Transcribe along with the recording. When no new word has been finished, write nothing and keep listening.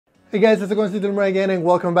Hey guys, it's Unity3d again and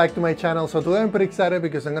welcome back to my channel. So today I'm pretty excited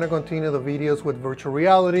because I'm going to continue the videos with virtual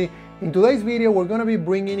reality. In today's video, we're going to be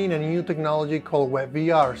bringing in a new technology called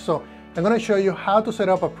WebVR. So I'm going to show you how to set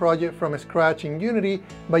up a project from scratch in Unity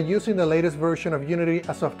by using the latest version of Unity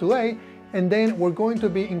as of today. And then we're going to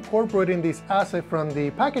be incorporating this asset from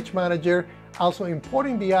the package manager, also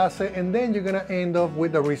importing the asset, and then you're going to end up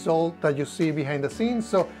with the result that you see behind the scenes.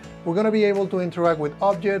 So we're going to be able to interact with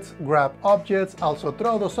objects, grab objects, also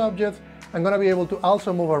throw those objects. I'm going to be able to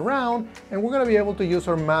also move around, and we're going to be able to use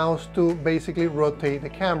our mouse to basically rotate the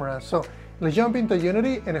camera. So let's jump into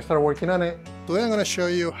Unity and start working on it. Today I'm going to show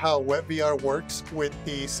you how WebVR works with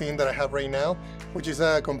the scene that I have right now, which is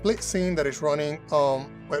a complete scene that is running on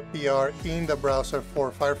WebVR in the browser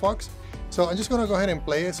for Firefox. So I'm just going to go ahead and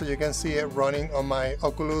play it so you can see it running on my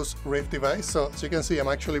Oculus Rift device. So as you can see, I'm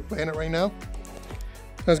actually playing it right now.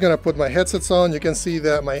 I'm just going to put my headsets on. You can see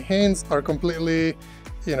that my hands are completely,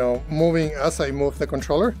 moving as I move the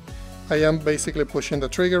controller. I am basically pushing the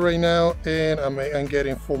trigger right now, and I'm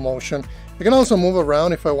getting full motion. I can also move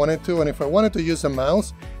around if I wanted to, and if I wanted to use a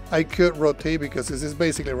mouse, I could rotate because this is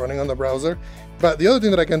basically running on the browser. But the other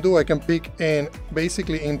thing that I can do, I can pick and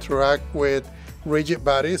basically interact with rigid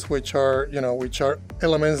bodies, which are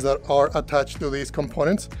elements that are attached to these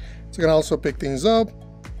components. So I can also pick things up.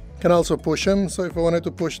 Can also push them. So if I wanted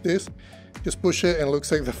to push this, just push it, and it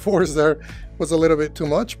looks like the force there was a little bit too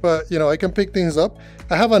much, but I can pick things up.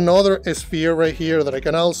 I have another sphere right here that I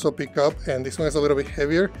can also pick up, and this one is a little bit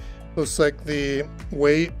heavier. Looks like the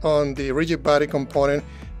weight on the rigid body component,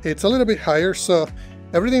 it's a little bit higher, so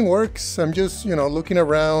everything works. I'm just looking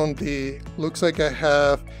around. Looks like I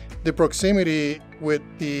have the proximity with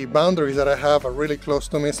the boundaries that I have are really close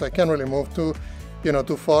to me, so I can't really move too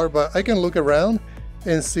far, but I can look around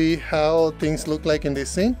and see how things look like in this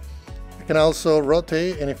scene. I can also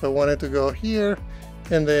rotate, and if I wanted to go here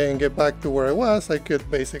and then get back to where I was, I could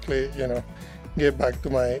basically get back to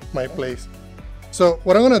my place. So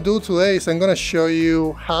what I'm going to do today is I'm going to show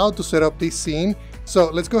you how to set up this scene. So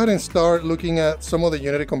let's go ahead and start looking at some of the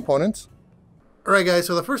Unity components. Alright guys,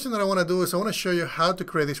 so the first thing that I want to do is I want to show you how to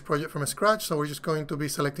create this project from scratch. So we're just going to be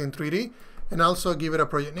selecting 3D and also give it a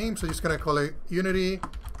project name. So just going to call it Unity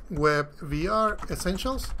WebVR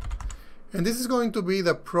Essentials. And this is going to be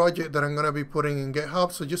the project that I'm going to be putting in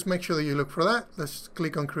GitHub. So just make sure that you look for that. Let's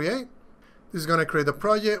click on create. This is going to create the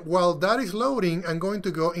project. While that is loading, I'm going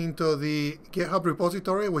to go into the GitHub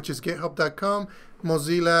repository, which is github.com,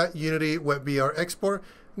 Mozilla Unity WebVR Export.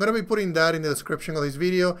 I'm going to be putting that in the description of this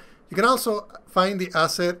video. You can also find the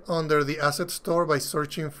asset under the asset store by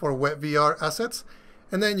searching for WebVR assets.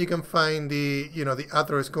 And then you can find the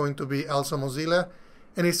author is going to be also Mozilla.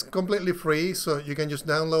 And it's completely free, so you can just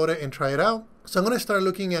download it and try it out. So I'm going to start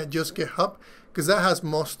looking at just GitHub because that has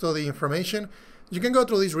most of the information. You can go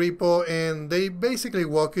through this repo and they basically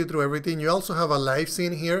walk you through everything. You also have a live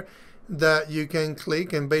scene here that you can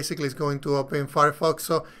click, and basically it's going to open Firefox.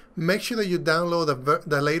 So make sure that you download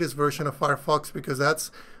the latest version of Firefox because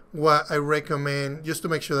that's what I recommend, just to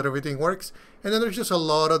make sure that everything works. And then there's just a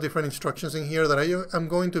lot of different instructions in here that I'm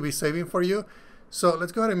going to be saving for you. So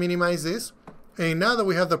let's go ahead and minimize this. And now that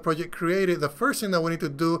we have the project created, the first thing that we need to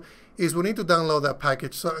do is we need to download that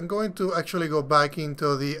package. So I'm going to actually go back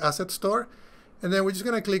into the asset store, and then we're just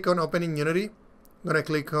going to click on opening Unity. I'm going to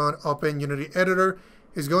click on open Unity editor.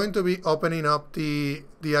 It's going to be opening up the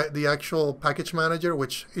actual package manager,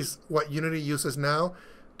 which is what Unity uses now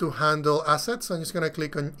to handle assets. So I'm just going to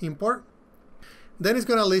click on import. Then it's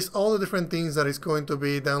going to list all the different things that it's going to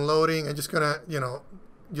be downloading. I'm just going to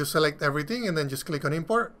just select everything and then just click on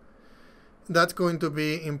import. That's going to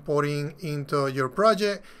be importing into your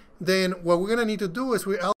project. Then what we're going to need to do is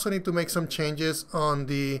we also need to make some changes on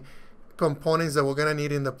the components that we're going to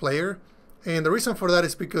need in the player. And the reason for that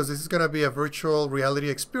is because this is going to be a virtual reality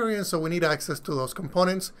experience, so we need access to those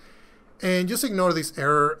components. And just ignore this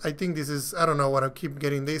error. I think this is, I don't know why I keep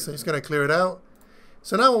getting this. I'm just going to clear it out.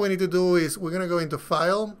 So now what we need to do is we're going to go into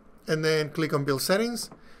File and then click on Build Settings.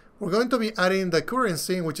 We're going to be adding the current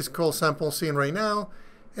scene, which is called Sample Scene right now.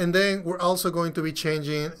 And then we're also going to be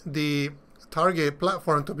changing the target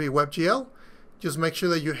platform to be WebGL. Just make sure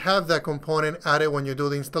that you have that component added when you do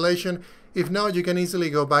the installation. If not, you can easily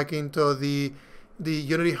go back into the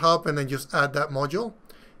Unity Hub and then just add that module.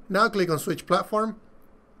 Now click on Switch Platform.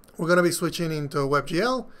 We're going to be switching into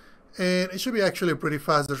WebGL, and it should be actually pretty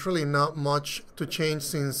fast. There's really not much to change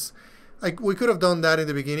since we could have done that in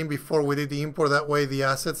the beginning before we did the import. That way the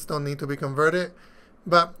assets don't need to be converted,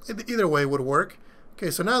 but either way would work. Okay,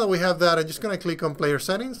 so now that we have that, I'm just going to click on Player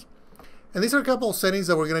Settings. And these are a couple of settings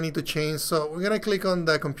that we're going to need to change. So we're going to click on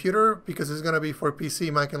the computer because it's going to be for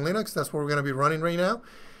PC, Mac, and Linux. That's what we're going to be running right now.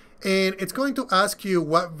 and it's going to ask you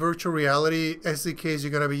what virtual reality SDKs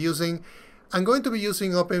you're going to be using. I'm going to be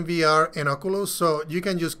using OpenVR and Oculus, so you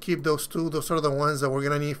can just keep those two. Those are the ones that we're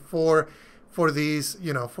going to need for these,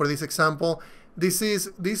 for this example. This is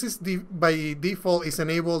by default is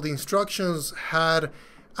enabled. The instructions had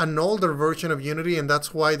an older version of Unity, and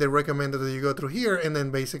that's why they recommended that you go through here and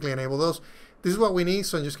then basically enable those. This is what we need,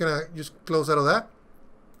 so I'm just gonna close out of that.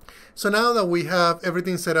 So now that we have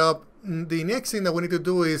everything set up, the next thing that we need to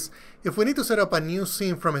do is, if we need to set up a new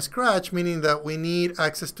scene from scratch, meaning that we need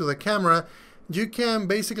access to the camera, you can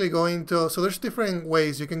basically go into, so there's different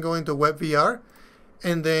ways. You can go into WebVR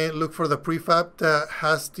and then look for the prefab that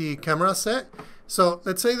has the camera set. So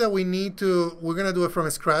let's say that we're gonna do it from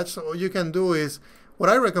scratch. So what you can do is, what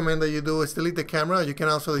I recommend that you do is delete the camera. You can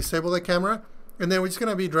also disable the camera, and then we're just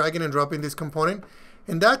gonna be dragging and dropping this component.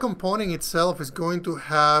 And that component itself is going to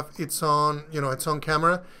have its own, its own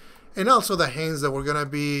camera, and also the hands that we're gonna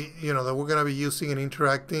be, using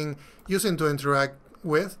and using to interact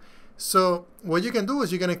with. So what you can do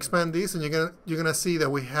is you can expand this, and you're gonna see that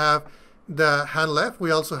we have the hand left. We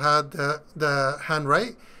also had the hand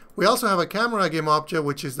right. We also have a camera game object,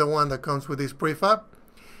 which is the one that comes with this prefab.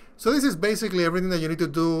 So this is basically everything that you need to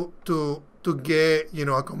do to get,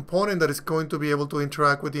 a component that is going to be able to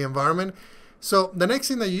interact with the environment. So the next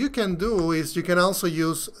thing that you can do is you can also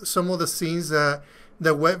use some of the scenes that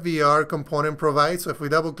the WebVR component provides. So if we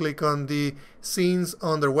double click on the scenes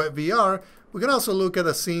under WebVR, we can also look at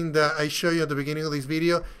the scene that I showed you at the beginning of this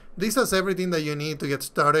video. This has everything that you need to get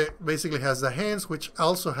started. Basically has the hands, which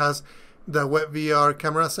also has the WebVR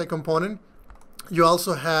camera set component. You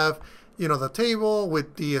also have, the table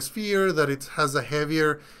with the sphere that it has the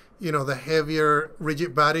heavier, the heavier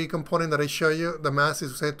rigid body component that I show you. The mass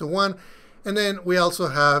is set to 1. And then we also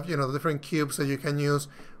have, the different cubes that you can use,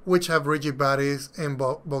 which have rigid bodies and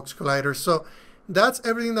box colliders. So that's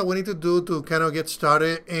everything that we need to do to kind of get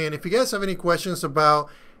started. And if you guys have any questions about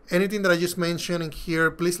anything that I just mentioned in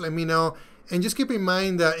here, please let me know. And just keep in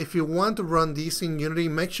mind that if you want to run this in Unity,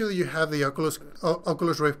 make sure that you have the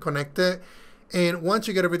Oculus Rift connected. And once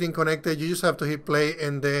you get everything connected, you just have to hit play,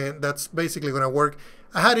 and then that's basically going to work.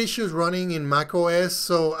 I had issues running in Mac OS,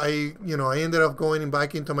 so I ended up going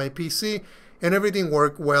back into my PC, and everything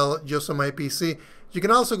worked well just on my PC. You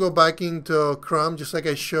can also go back into Chrome, just like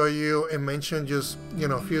I showed you and mentioned just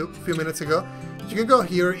a few minutes ago. You can go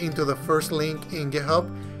here into the first link in GitHub,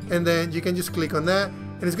 and then you can just click on that,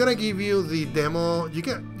 and it's going to give you the demo.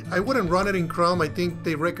 I wouldn't run it in Chrome. I think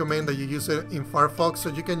they recommend that you use it in Firefox, so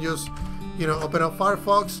you can just open up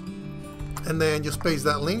Firefox and then just paste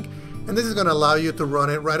that link, and this is going to allow you to run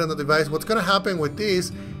it right on the device. What's going to happen with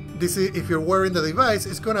this is, if you're wearing the device,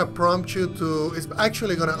 it's going to prompt you to, it's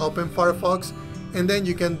actually going to open Firefox, and then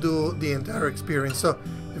you can do the entire experience. So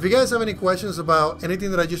if you guys have any questions about anything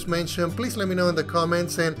that I just mentioned, please let me know in the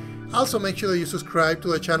comments, and also make sure that you subscribe to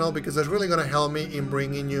the channel, because that's really going to help me in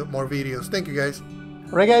bringing you more videos. Thank you guys.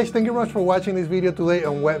 Alright guys, thank you very much for watching this video today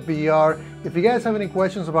on WebVR. If you guys have any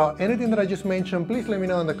questions about anything that I just mentioned, please let me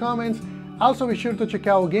know in the comments. Also be sure to check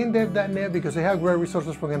out GameDev.net, because they have great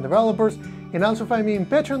resources for game developers. And also find me in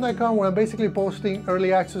Patreon.com, where I'm basically posting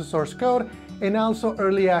early access source code and also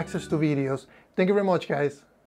early access to videos. Thank you very much guys.